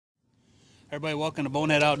Everybody, welcome to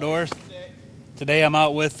Bonehead Outdoors. Today I'm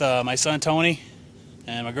out with my son Tony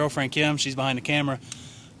and my girlfriend Kim. She's behind the camera.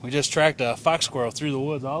 We just tracked a fox squirrel through the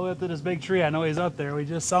woods all the way up to this big tree. I know he's up there. We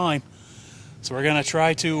just saw him. So we're going to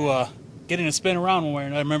try to get him to spin around one way or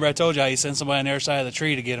another. Remember I told you how you sent somebody on the other side of the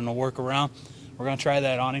tree to get him to work around? We're going to try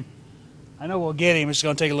that on him. I know we'll get him. It's just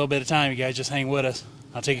going to take a little bit of time. You guys just hang with us.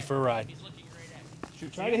 I'll take you for a ride. He's looking great at me.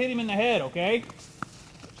 Try to hit him in the head, okay?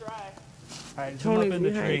 Try. All right, zoom up in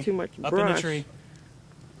the tree. Too much up in the tree.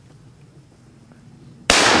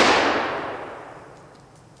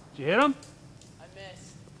 Did you hit him? I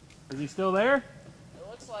missed. Is he still there? It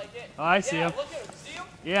looks like it. Oh, I see him. Look at him. See him?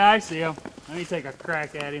 Yeah, I see him. Let me take a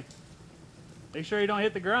crack at him. Make sure you don't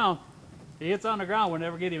hit the ground. If he hits on the ground, we'll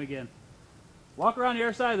never get him again. Walk around the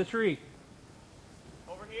other side of the tree.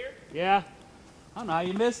 Over here? Yeah. I don't know how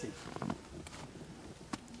you missed him.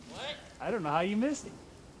 What? I don't know how you missed him.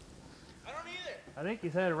 I don't either. I think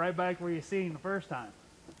he's headed right back where you seen him the first time.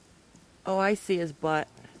 Oh, I see his butt.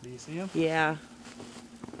 Do you see him? Yeah.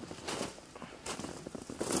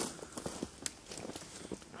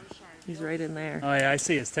 He's right in there. Oh yeah, I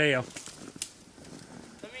see his tail.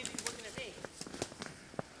 That means he's looking at me.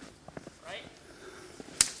 Right?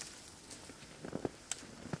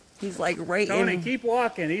 He's like right Tony, in. keep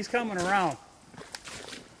walking. He's coming around.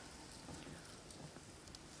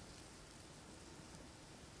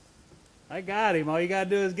 I got him. All you gotta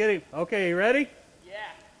do is get him. Okay, you ready? Yeah.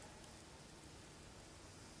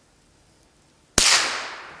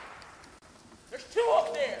 There's two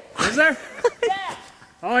up there. Is there? Yeah.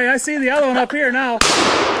 Oh yeah, I see the other one up here now.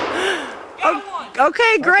 Got one.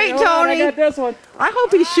 Okay, great, Okay, hold on, Tony. I got this one. I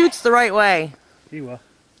hope he shoots the right way. He will.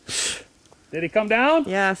 Did he come down?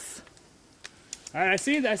 Yes. All right, I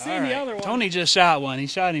see the other one. Tony just shot one. He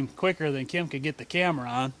shot him quicker than Kim could get the camera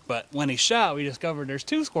on. But when he shot, we discovered there's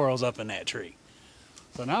two squirrels up in that tree.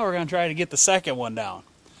 So now we're gonna try to get the second one down.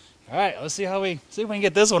 All right, let's see if we can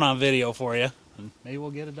get this one on video for you, and maybe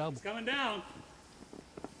we'll get a double. It's coming down.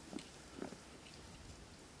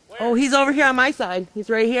 Oh, he's over here on my side. He's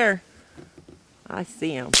right here. I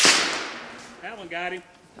see him. That one got him.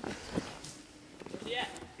 Where's he at?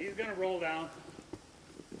 He's gonna roll down.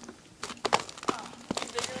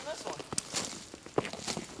 He's bigger than this one.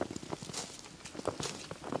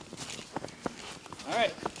 All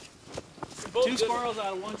right, Both two good. squirrels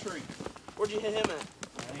out of one tree. Where'd you hit him at? I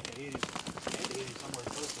think I hit him. I hit him somewhere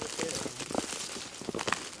close to the tail.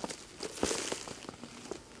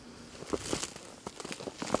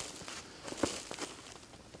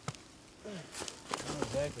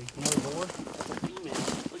 Exactly. Another boar.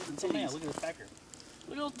 Look at the Oh man, titties. look at this pecker.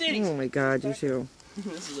 Look at those titties. Oh my God, you too.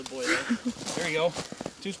 This is a boy though. There you go.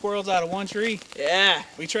 Two squirrels out of one tree. Yeah.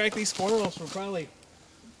 We tracked these squirrels from probably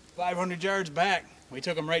 500 yards back. We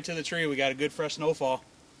took them right to the tree. We got a good fresh snowfall.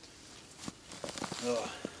 Ugh.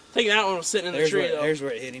 I think that one was sitting in the tree though. There's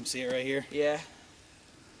where it hit him. See it right here? Yeah.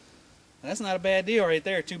 That's not a bad deal right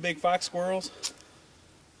there. Two big fox squirrels.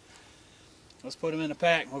 Let's put them in a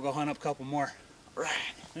pack. We'll go hunt up a couple more. Right.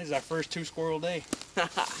 This is our first two squirrel day.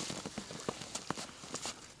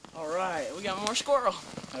 All right, we got more squirrel.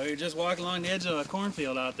 We were just walking along the edge of a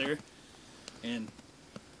cornfield out there, and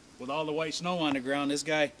with all the white snow on the ground, this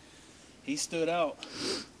guy, he stood out.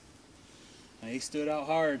 And he stood out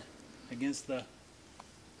hard against the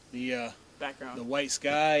Background. white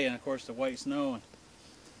sky and of course the white snow. And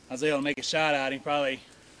I was able to make a shot at him, probably,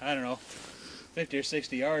 I don't know, 50 or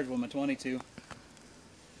 60 yards with my 22.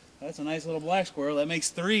 That's a nice little black squirrel. That makes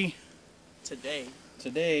three today.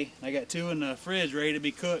 I got two in the fridge ready to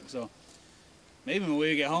be cooked, so maybe when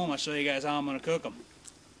we get home I'll show you guys how I'm going to cook them.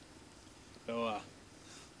 So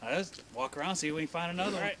I'll just walk around, see if we can find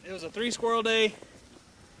another one. Alright, it was a 3 squirrel day.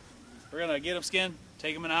 We're going to get them skinned,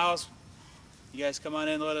 take them in the house. You guys come on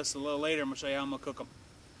in and let us a little later. I'm going to show you how I'm going to cook them.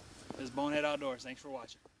 This is Bonehead Outdoors. Thanks for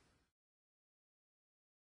watching.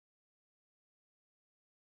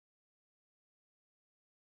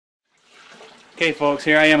 Okay folks,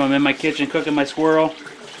 here I am. I'm in my kitchen cooking my squirrel.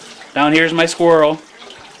 Down here's my squirrel.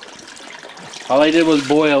 All I did was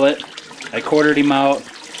boil it. I quartered him out.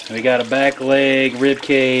 And we got a back leg, rib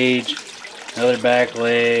cage, another back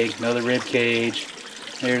leg, another rib cage.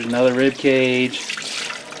 There's another rib cage.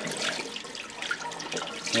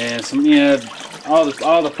 And some, all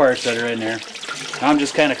the parts that are in there. I'm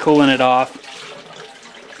just kind of cooling it off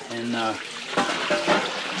and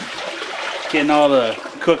getting all the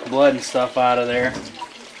cooked blood and stuff out of there,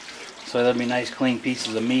 so there'll be nice clean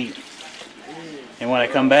pieces of meat. And when I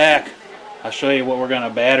come back, I'll show you what we're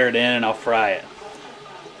gonna batter it in, and I'll fry it.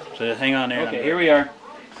 So just hang on there. Okay, here we are,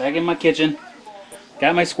 back in my kitchen.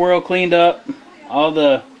 Got my squirrel cleaned up. All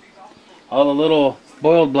the little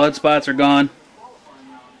boiled blood spots are gone.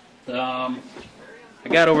 I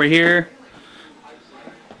got over here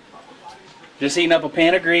just heating up a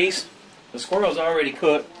pan of grease. The squirrel's already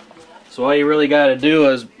cooked, so all you really got to do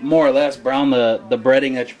is more or less brown the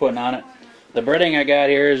breading that you're putting on it. The breading I got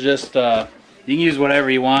here is just, you can use whatever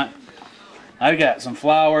you want. I've got some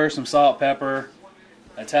flour, some salt, pepper,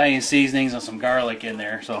 Italian seasonings, and some garlic in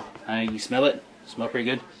there. So, you smell it? Smell pretty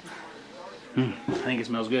good? I think it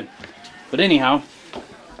smells good. But anyhow,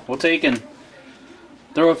 we'll take and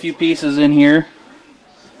throw a few pieces in here.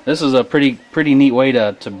 This is a pretty neat way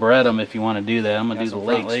to bread them if you want to do that. I'm going to do the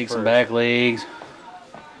legs and back legs.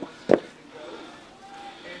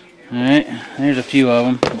 Alright, there's a few of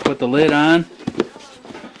them. Put the lid on.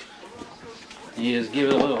 And you just give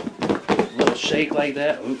it a little shake like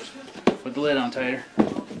that. Oops. Put the lid on tighter.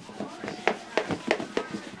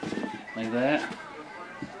 Like that.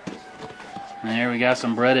 And there we got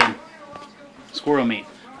some breaded squirrel meat.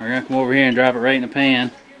 We're going to come over here and drop it right in the pan.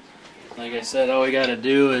 Like I said, all we got to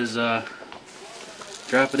do is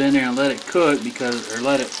drop it in there and let it cook, or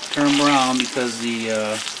let it turn brown, because the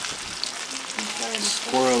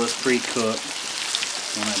squirrel is pre-cooked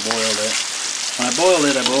when I boiled it. When I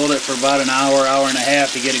boiled it for about an hour, hour and a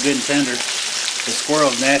half to get it good and tender. The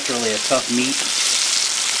squirrel is naturally a tough meat.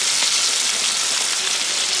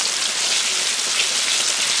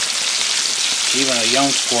 Even a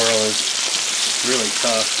young squirrel is really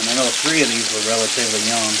tough, and I know 3 of these were relatively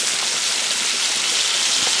young.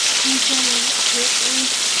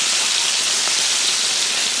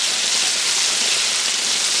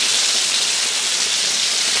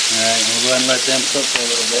 Alright, we'll go ahead and let them cook for a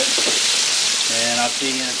little bit. And I'll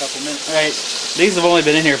see you in a couple minutes. Alright, these have only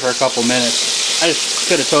been in here for a couple minutes. I just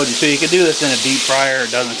could have told you too. You could do this in a deep fryer.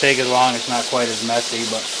 It doesn't take as long. It's not quite as messy,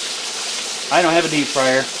 but I don't have a deep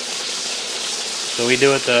fryer. So we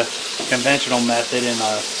do it the conventional method in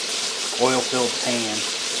a oil-filled pan.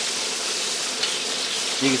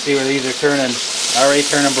 You can see where these are already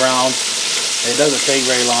turning brown. It doesn't take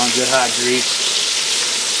very long. Good hot grease.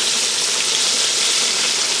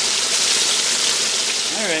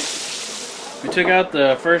 Alright, we took out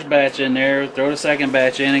the first batch in there, throw the second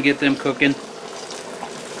batch in and get them cooking.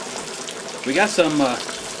 We got some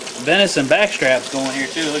venison back straps going here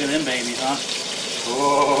too. Look at them babies, huh?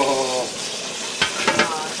 Whoa.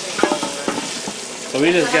 So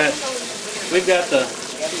we've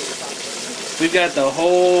got the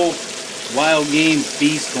whole wild game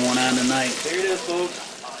feast going on tonight. There it is, folks.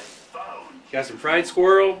 Got some fried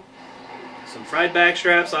squirrel, some fried back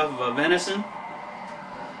straps off of a venison,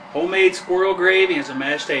 homemade squirrel gravy, and some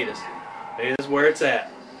mashed potatoes. This is where it's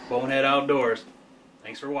at. Bonehead Outdoors.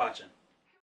 Thanks for watching.